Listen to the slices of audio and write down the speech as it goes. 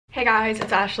Hey guys,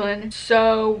 it's Ashlynn.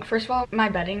 So first of all, my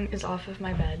bedding is off of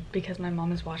my bed because my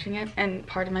mom is washing it and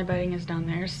part of my bedding is down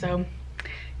there, so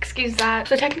excuse that.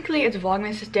 So technically it's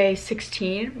Vlogmas day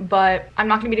 16, but I'm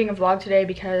not gonna be doing a vlog today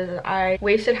because I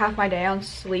wasted half my day on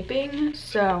sleeping,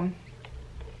 so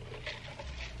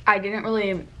I didn't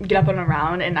really get up and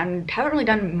around and I haven't really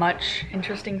done much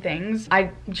interesting things. I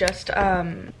just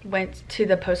went to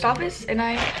the post office and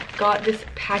I got this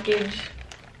package.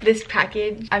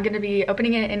 I'm gonna be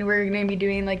opening it and we're gonna be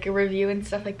doing like a review and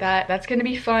stuff like that. That's gonna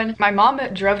be fun. My mom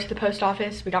drove to the post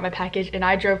office, we got my package, and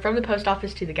I drove from the post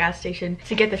office to the gas station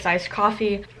to get this iced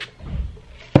coffee.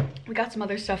 We got some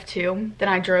other stuff too. Then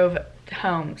I drove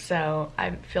home, so I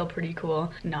feel pretty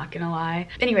cool, not gonna lie.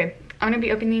 Anyway, I'm gonna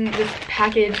be opening this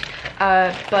package,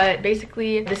 but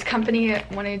basically this company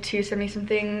wanted to send me some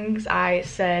things. I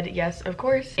said yes, of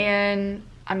course, and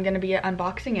I'm gonna be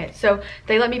unboxing it. So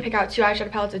they let me pick out 2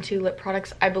 eyeshadow palettes and 2 lip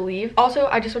products, I believe. Also,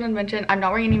 I just wanted to mention I'm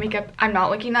not wearing any makeup. I'm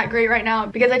not looking that great right now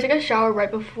because I took a shower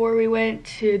right before we went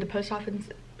to the post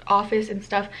office and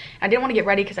stuff. I didn't want to get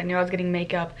ready because I knew I was getting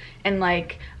makeup, and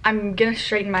like I'm gonna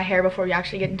straighten my hair before we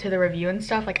actually get into the review and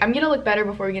stuff. Like I'm gonna look better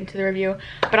before we get into the review,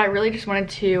 but I really just wanted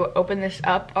to open this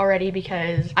up already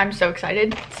because I'm so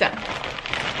excited. So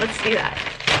let's do that.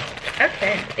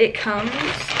 Okay, it comes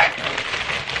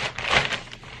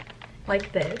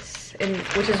like this, and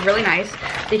which is really nice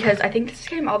because I think this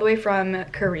came all the way from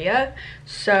Korea,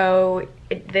 so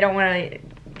they don't want to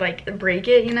like break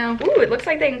it, you know. Ooh, it looks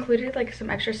like they included like some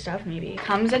extra stuff. Maybe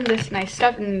comes in this nice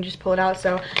stuff and you just pull it out.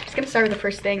 So I'm just gonna start with the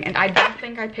first thing, and I don't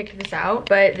think I picked this out,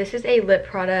 but this is a lip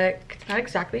product. Not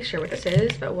exactly sure what this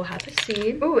is, but we'll have to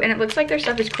see. Ooh, and it looks like their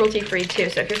stuff is cruelty free too,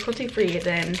 so if you're cruelty free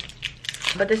then,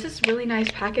 but this is really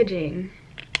nice packaging.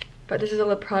 But this is a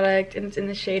lip product and it's in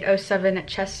the shade 07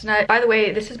 Chestnut. By the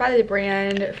way, this is by the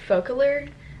brand FOCALLURE.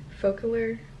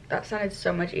 FOCALLURE. That sounded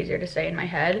so much easier to say in my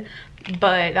head,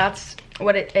 but that's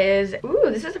what it is. Ooh,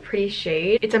 this is a pretty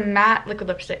shade. It's a matte liquid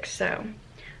lipstick, so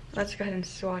let's go ahead and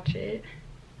swatch it.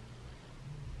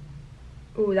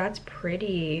 Ooh, that's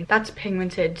pretty. That's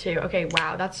pigmented too. Okay,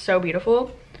 wow, that's so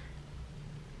beautiful.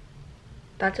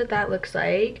 That's what that looks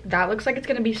like. That looks like it's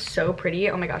gonna be so pretty.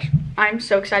 Oh my gosh. I'm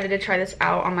so excited to try this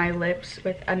out on my lips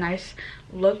with a nice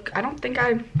look. I don't think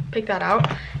I picked that out,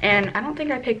 and I don't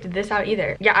think I picked this out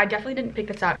either. Yeah, I definitely didn't pick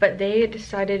this out, but they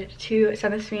decided to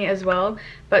send this to me as well.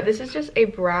 But this is just a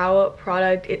brow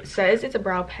product. It says it's a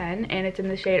brow pen and it's in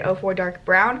the shade 04 Dark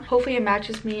Brown. Hopefully it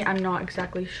matches me. I'm not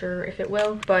exactly sure if it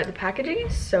will, but the packaging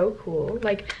is so cool.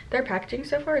 Like their packaging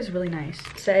so far is really nice.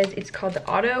 It says it's called the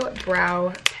Auto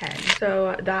Brow Pen.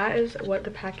 So that is what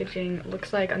the packaging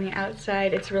looks like on the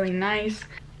outside. It's really nice.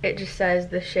 It just says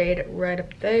the shade right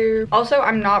up there. Also,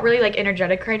 I'm not really like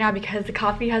energetic right now because the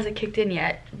coffee hasn't kicked in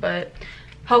yet, but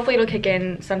hopefully it'll kick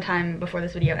in sometime before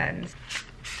this video ends.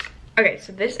 Okay,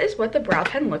 so this is what the brow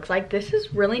pen looks like. This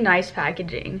is really nice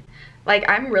packaging. Like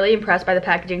I'm really impressed by the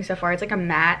packaging so far. It's like a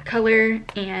matte color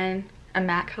and a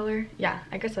matte color. Yeah,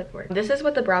 I guess that works. This is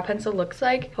what the brow pencil looks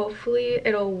like. Hopefully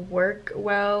it'll work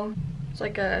well. It's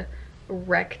like a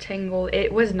rectangle.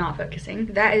 It was not focusing.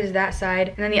 That is that side,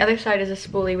 and then the other side is a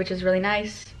spoolie, which is really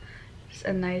nice. Just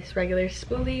a nice regular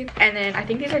spoolie. And then I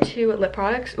think these are 2 lip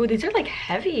products. Ooh, these are like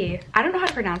heavy. I don't know how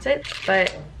to pronounce it,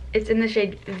 but it's in the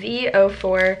shade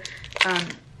V04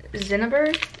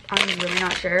 Zinniber. I'm really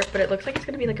not sure, but it looks like it's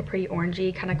gonna be like a pretty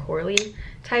orangey kind of corally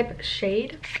type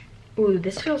shade. Ooh,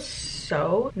 this feels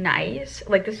so nice.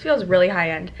 Like this feels really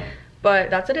high end, but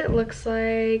that's what it looks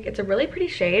like. It's a really pretty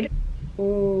shade.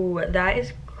 Ooh, that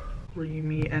is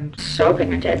creamy and so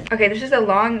pigmented. Okay, this is a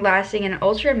long-lasting and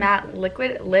ultra matte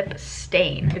liquid lip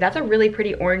stain. That's a really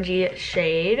pretty orangey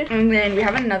shade. And then we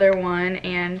have another one,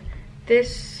 and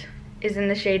this is in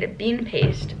the shade Bean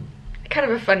Paste. Kind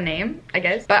of a fun name, I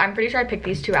guess, but I'm pretty sure I picked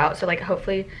these 2 out, so like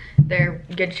hopefully they're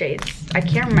good shades. I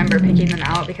can't remember picking them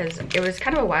out because it was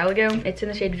kind of a while ago. It's in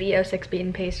the shade V06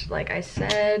 Bean Paste, like I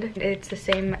said. It's the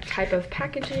same type of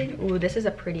packaging. Ooh, this is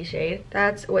a pretty shade.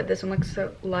 That's what this one looks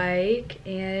like,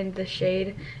 and the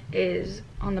shade is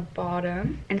on the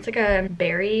bottom, and it's like a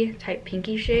berry type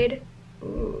pinky shade.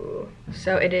 Ooh,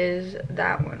 so it is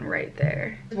that one right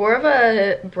there. More of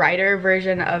a brighter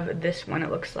version of this one, it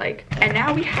looks like. And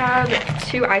now we have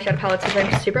 2 eyeshadow palettes, which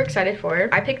I'm super excited for.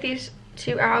 I picked these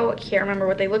 2 out. Can't remember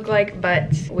what they look like,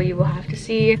 but we will have to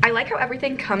see. I like how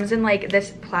everything comes in like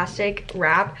this plastic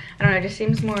wrap. I don't know, it just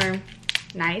seems more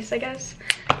nice, I guess.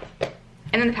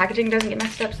 And then the packaging doesn't get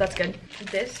messed up, so that's good.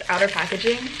 This outer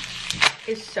packaging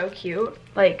is so cute.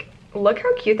 Like, look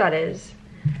how cute that is.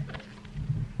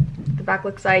 The back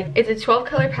looks like it's a 12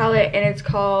 color palette and it's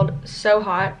called So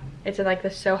Hot. It's in like the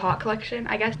So Hot collection,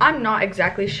 I guess. I'm not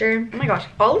exactly sure. Oh my gosh,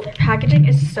 all of the packaging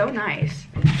is so nice.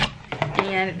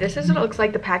 And this is what it looks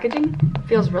like. The packaging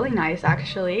feels really nice,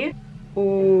 actually.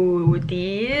 Ooh,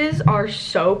 these are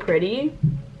so pretty.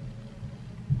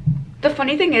 The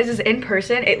funny thing is in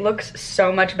person, it looks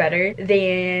so much better than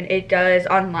it does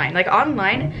online. Like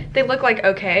online, they look like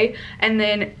okay, and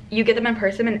then you get them in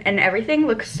person and everything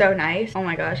looks so nice. Oh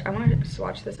my gosh, I want to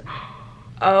swatch this.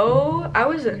 Oh, I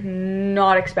was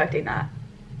not expecting that.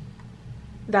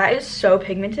 That is so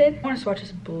pigmented. I want to swatch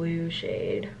this blue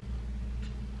shade.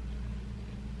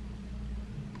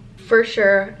 For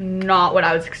sure, not what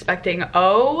I was expecting.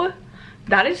 Oh,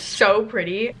 that is so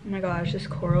pretty. Oh my gosh, this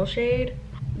coral shade.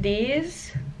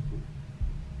 These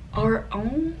are,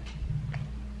 oh,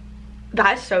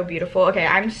 that is so beautiful. Okay,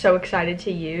 I'm so excited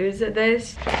to use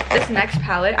this next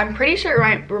palette. I'm pretty sure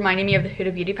it reminded me of the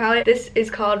Huda Beauty palette. This is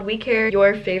called We Care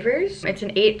Your Favors. It's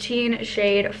an 18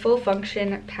 shade full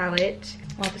function palette.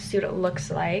 I'll have to see what it looks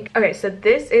like. Okay, so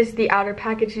this is the outer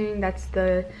packaging. That's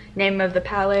the name of the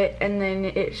palette, and then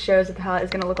it shows what the palette is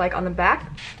going to look like on the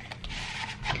back.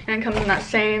 And it comes in that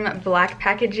same black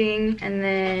packaging. And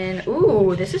then,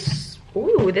 ooh, this is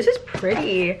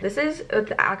pretty. This is what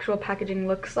the actual packaging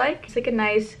looks like. It's like a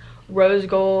nice rose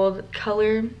gold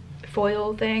color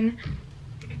foil thing.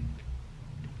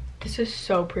 This is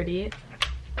so pretty.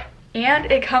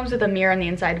 And it comes with a mirror on the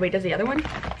inside. Wait, does the other one?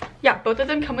 Yeah, both of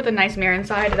them come with a nice mirror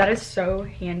inside. That is so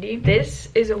handy. This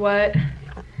is what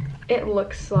it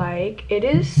looks like. It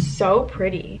is so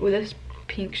pretty. With this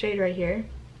pink shade right here.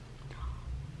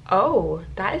 Oh,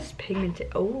 that is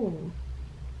pigmented. Oh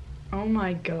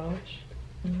my gosh.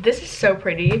 This is so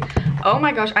pretty. Oh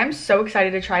my gosh, I'm so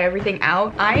excited to try everything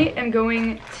out. I am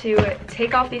going to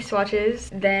take off these swatches.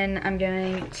 Then I'm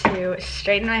going to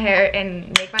straighten my hair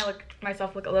and make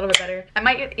myself look a little bit better. I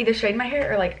might either straighten my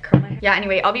hair or like curl my hair. Yeah,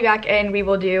 anyway, I'll be back and we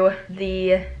will do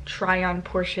the try on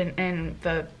portion and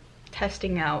the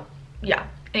testing out. Yeah,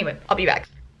 anyway, I'll be back.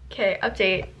 Okay,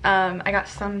 update. I got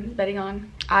some bedding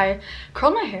on. I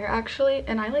curled my hair actually,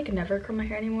 and I like never curl my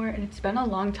hair anymore, and it's been a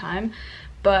long time.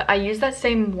 But I used that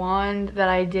same wand that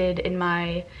I did in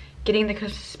my Getting the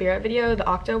Christmas Spirit video, the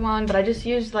Octo wand, but I just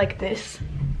used like this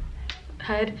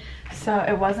head, so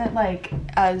it wasn't like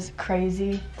as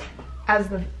crazy as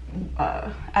the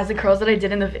curls that I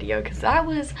did in the video, because that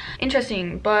was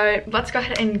interesting. But let's go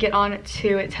ahead and get on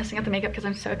to testing out the makeup because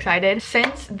I'm so excited.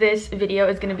 Since this video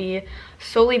is going to be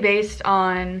solely based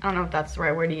on, I don't know if that's the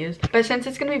right word to use, but since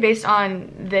it's going to be based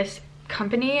on this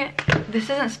company, this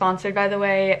isn't sponsored by the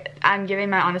way, I'm giving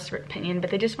my honest opinion, but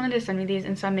they just wanted to send me these,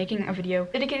 and so I'm making a video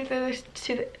dedicated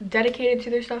to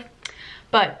their stuff.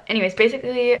 But anyways,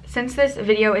 basically, since this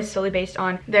video is solely based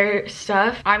on their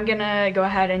stuff, I'm gonna go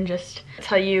ahead and just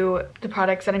tell you the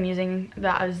products that I'm using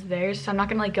that is theirs. So I'm not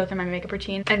gonna like go through my makeup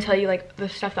routine and tell you like the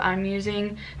stuff that I'm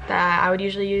using that I would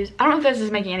usually use. I don't know if this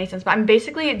is making any sense, but I'm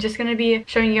basically just gonna be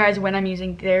showing you guys when I'm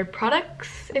using their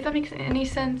products, if that makes any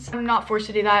sense. I'm not forced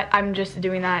to do that. I'm just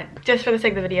doing that just for the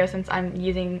sake of the video since I'm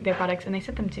using their products and they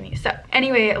sent them to me. So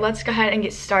anyway, let's go ahead and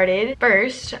get started.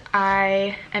 First,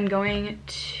 I am going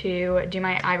to do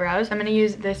my eyebrows. I'm going to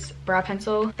use this brow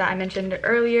pencil that I mentioned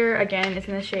earlier. Again, it's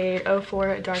in the shade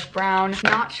 04 Dark Brown.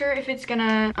 Not sure if it's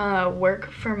gonna work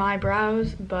for my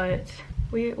brows, but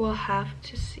we will have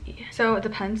to see. So the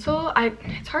pencil,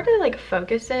 it's hard to like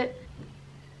focus it.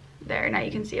 There, now you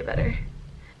can see it better.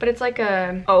 But it's like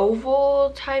a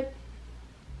oval type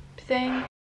thing.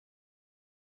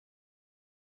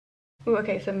 Ooh,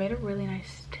 okay, so it made a really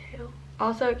nice tail.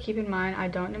 Also, keep in mind, I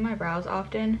don't do my brows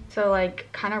often, so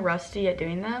like kind of rusty at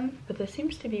doing them, but this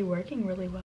seems to be working really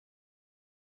well.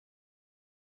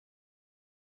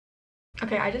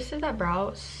 Okay, I just did that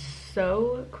brow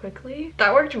so quickly.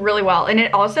 That worked really well, and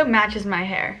it also matches my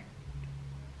hair,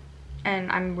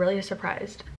 and I'm really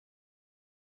surprised.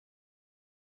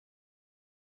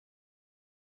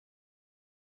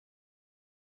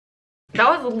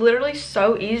 That was literally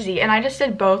so easy, and I just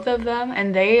did both of them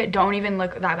and they don't even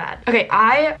look that bad. Okay,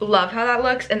 I love how that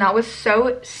looks, and that was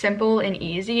so simple and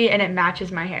easy, and it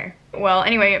matches my hair. Well,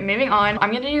 anyway, moving on,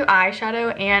 I'm gonna do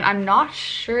eyeshadow, and I'm not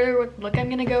sure what look I'm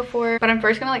gonna go for, but I'm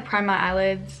first gonna like prime my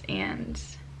eyelids and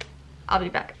I'll be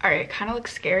back. All right, it kind of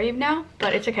looks scary now,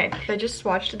 but it's okay. So I just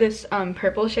swatched this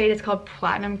purple shade. It's called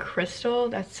Platinum Crystal.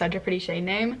 That's such a pretty shade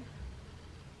name.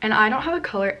 And I don't have a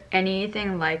color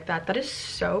anything like that. That is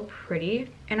so pretty,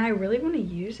 and I really want to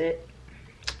use it,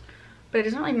 but it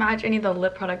doesn't really match any of the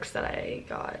lip products that I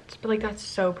got. But like, that's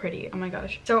so pretty. Oh my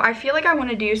gosh. So I feel like I want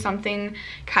to do something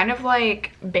kind of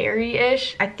like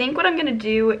berry-ish. I think what I'm gonna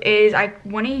do is I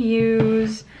want to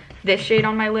use this shade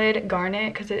on my lid,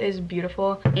 Garnet, because it is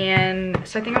beautiful. And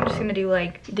so I think I'm just gonna do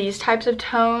like these types of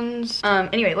tones.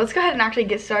 Anyway, let's go ahead and actually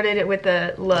get started with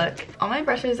the look. All my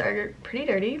brushes are pretty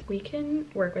dirty. We can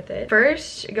work with it.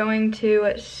 First, going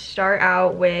to start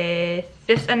out with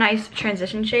just a nice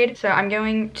transition shade. So I'm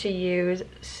going to use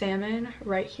Salmon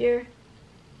right here.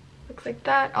 Looks like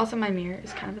that. Also, my mirror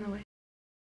is kind of in the way.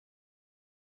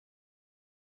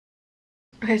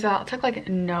 Okay, so that took like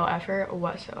no effort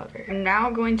whatsoever. I'm now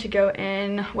going to go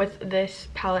in with this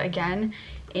palette again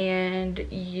and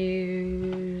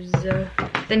use the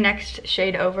next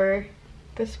shade over.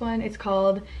 This one, it's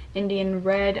called Indian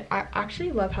Red. I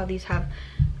actually love how these have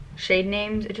shade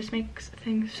names. It just makes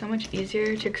things so much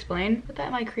easier to explain. Put that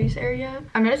in my crease area.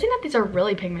 I'm noticing that these are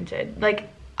really pigmented. Like,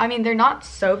 I mean, they're not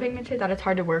so pigmented that it's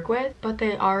hard to work with, but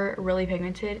they are really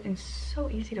pigmented and so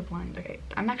easy to blend. Okay,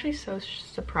 I'm actually so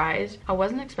surprised. I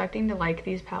wasn't expecting to like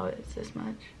these palettes this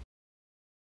much.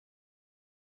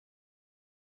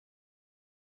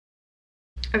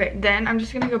 Okay, then I'm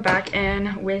just gonna go back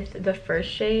in with the first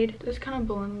shade. Just kind of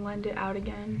blend it out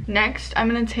again. Next, I'm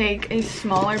gonna take a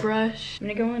smaller brush. I'm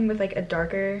gonna go in with like a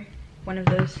darker one of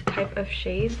those type of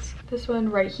shades. This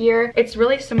one right here, it's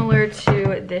really similar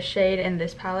to this shade in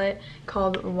this palette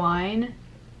called Wine.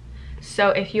 So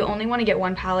if you only want to get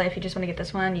one palette, if you just want to get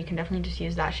this one, you can definitely just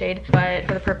use that shade. But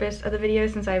for the purpose of the video,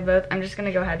 since I have both, I'm just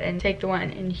gonna go ahead and take the one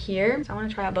in here. So I want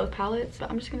to try out both palettes, but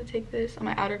I'm just gonna take this on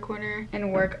my outer corner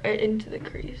and work it into the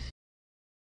crease.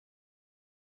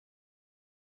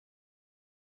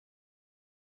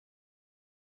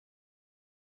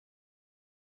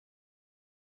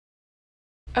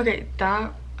 Okay,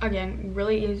 that, again,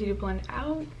 really easy to blend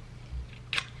out.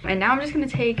 And now I'm just going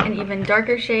to take an even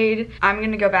darker shade. I'm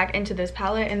going to go back into this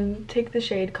palette and take the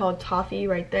shade called Toffee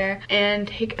right there. And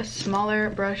take a smaller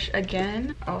brush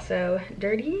again, also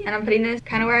dirty. And I'm putting this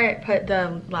kind of where I put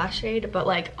the last shade, but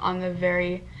like on the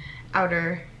very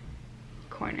outer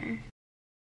corner.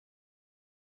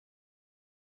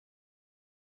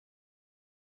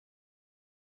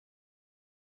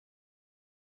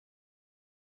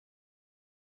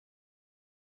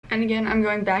 And again, I'm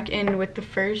going back in with the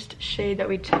first shade that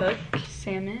we took,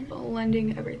 Salmon,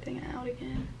 blending everything out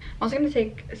again. I'm also going to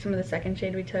take some of the second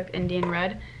shade we took, Indian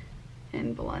Red,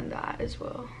 and blend that as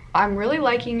well. I'm really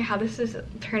liking how this is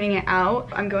turning it out.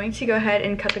 I'm going to go ahead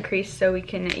and cut the crease so we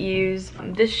can use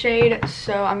this shade.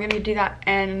 So I'm going to do that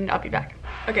and I'll be back.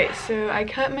 Okay, so I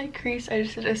cut my crease. I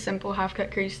just did a simple half cut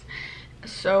crease.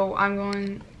 So I'm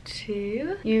going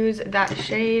to use that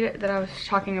shade that I was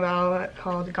talking about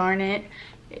called Garnet.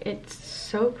 It's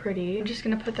so pretty. I'm just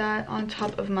gonna put that on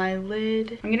top of my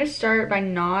lid. I'm gonna start by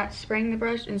not spraying the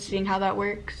brush and seeing how that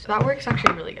works. That works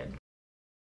actually really good.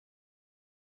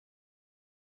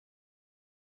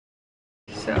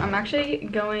 So I'm actually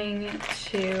going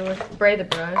to spray the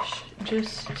brush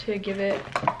just to give it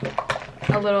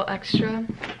a little extra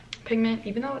pigment.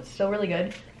 Even though it's still really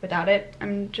good without it,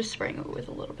 I'm just spraying it with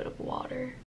a little bit of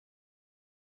water.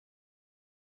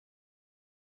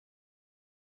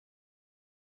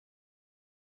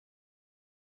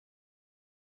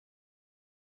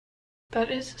 That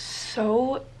is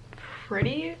so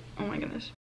pretty. Oh my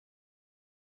goodness.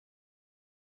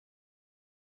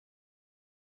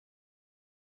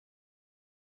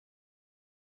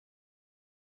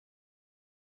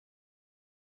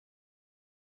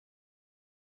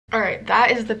 Alright,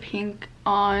 that is the pink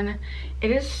on.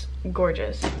 It is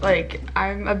gorgeous. Like,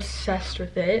 I'm obsessed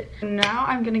with it. Now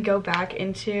I'm gonna go back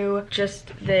into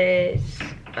just this,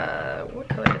 what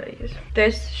color did I use?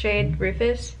 This shade,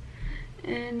 Rufus.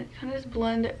 And kind of just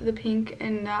blend the pink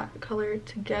and that color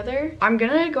together. I'm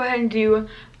gonna go ahead and do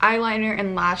eyeliner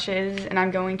and lashes, and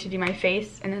I'm going to do my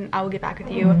face, and then I will get back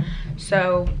with you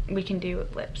so we can do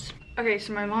lips. Okay,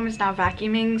 so my mom is now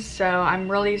vacuuming, so I'm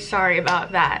really sorry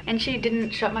about that. And she didn't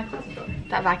shut my closet door.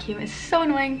 That vacuum is so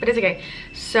annoying, but it's okay.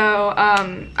 So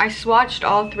I swatched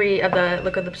all three of the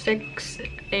liquid lipsticks,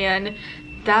 and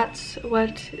that's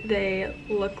what they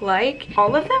look like.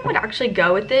 All of them would actually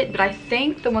go with it, but I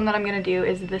think the one that I'm gonna do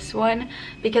is this one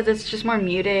because it's just more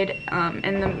muted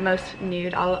and the most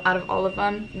nude out of all of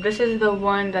them. This is the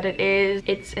one that it is.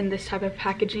 It's in this type of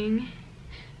packaging,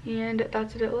 and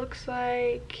that's what it looks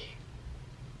like.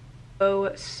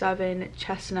 07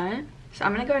 Chestnut. So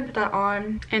I'm gonna go ahead and put that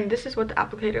on, and this is what the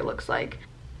applicator looks like.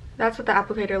 That's what the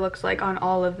applicator looks like on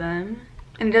all of them,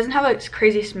 and it doesn't have a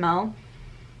crazy smell.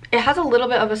 It has a little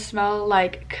bit of a smell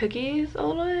like cookies, a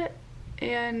little bit,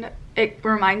 and it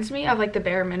reminds me of like the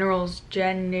Bare Minerals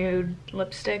Gen Nude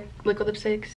lipstick, liquid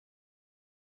lipsticks.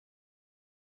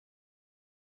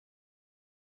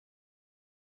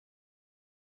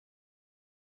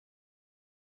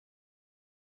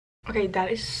 Okay,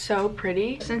 that is so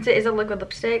pretty. Since it is a liquid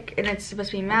lipstick and it's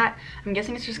supposed to be matte, I'm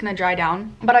guessing it's just gonna dry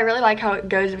down. But I really like how it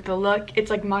goes with the look. It's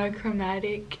like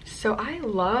monochromatic. So I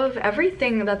love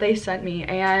everything that they sent me,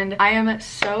 and I am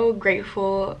so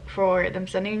grateful for them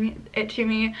sending it to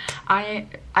me. I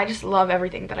just love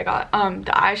everything that I got.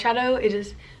 The eyeshadow, it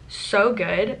is so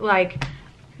good. Like,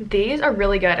 these are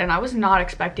really good, and I was not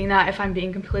expecting that, if I'm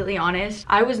being completely honest.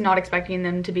 I was not expecting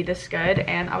them to be this good,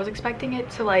 and I was expecting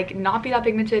it to like not be that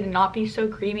pigmented and not be so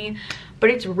creamy, but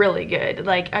it's really good.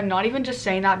 Like, I'm not even just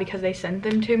saying that because they sent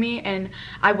them to me, and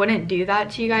I wouldn't do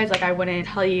that to you guys. Like, I wouldn't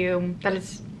tell you that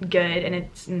it's good and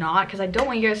it's not, because I don't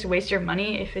want you guys to waste your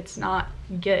money if it's not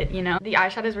good, you know. The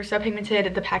eyeshadows were so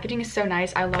pigmented. The packaging is so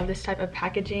nice. I love this type of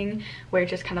packaging where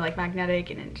it's just kind of like magnetic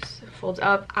and it just folds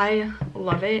up. I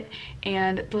love it.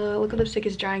 And the liquid lipstick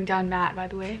is drying down matte, by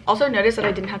the way. Also notice that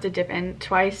I didn't have to dip in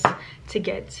twice to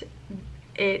get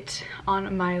it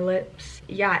on my lips.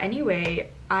 Yeah, anyway,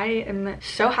 I am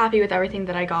so happy with everything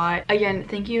that I got. Again,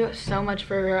 thank you so much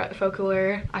for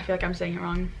FOCALLURE, I feel like I'm saying it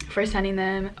wrong, for sending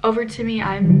them over to me.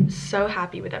 I'm so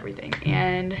happy with everything,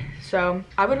 and so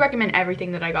I would recommend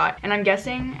everything that I got. And I'm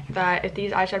guessing that if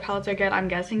these eyeshadow palettes are good, I'm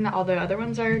guessing that all the other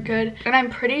ones are good, and I'm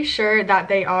pretty sure that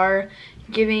they are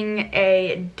giving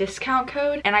a discount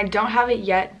code, and I don't have it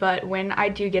yet, but when I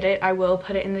do get it, I will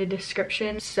put it in the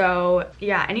description. So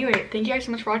yeah, anyway, thank you guys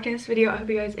so much for watching this video. I hope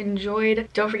you guys enjoyed.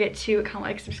 Don't forget to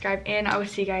comment, like, subscribe, and I will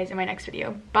see you guys in my next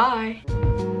video. Bye.